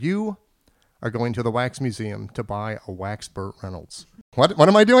You are going to the wax museum to buy a wax Burt Reynolds. What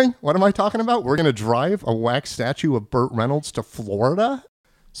am I doing? What am I talking about? We're going to drive a wax statue of Burt Reynolds to Florida?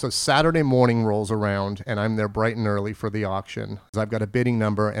 So Saturday morning rolls around, and I'm there bright and early for the auction. I've got a bidding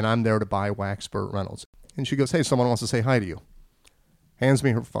number, and I'm there to buy wax Burt Reynolds. And she goes, hey, someone wants to say hi to you. Hands me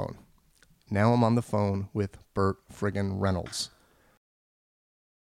her phone. Now I'm on the phone with Burt friggin' Reynolds.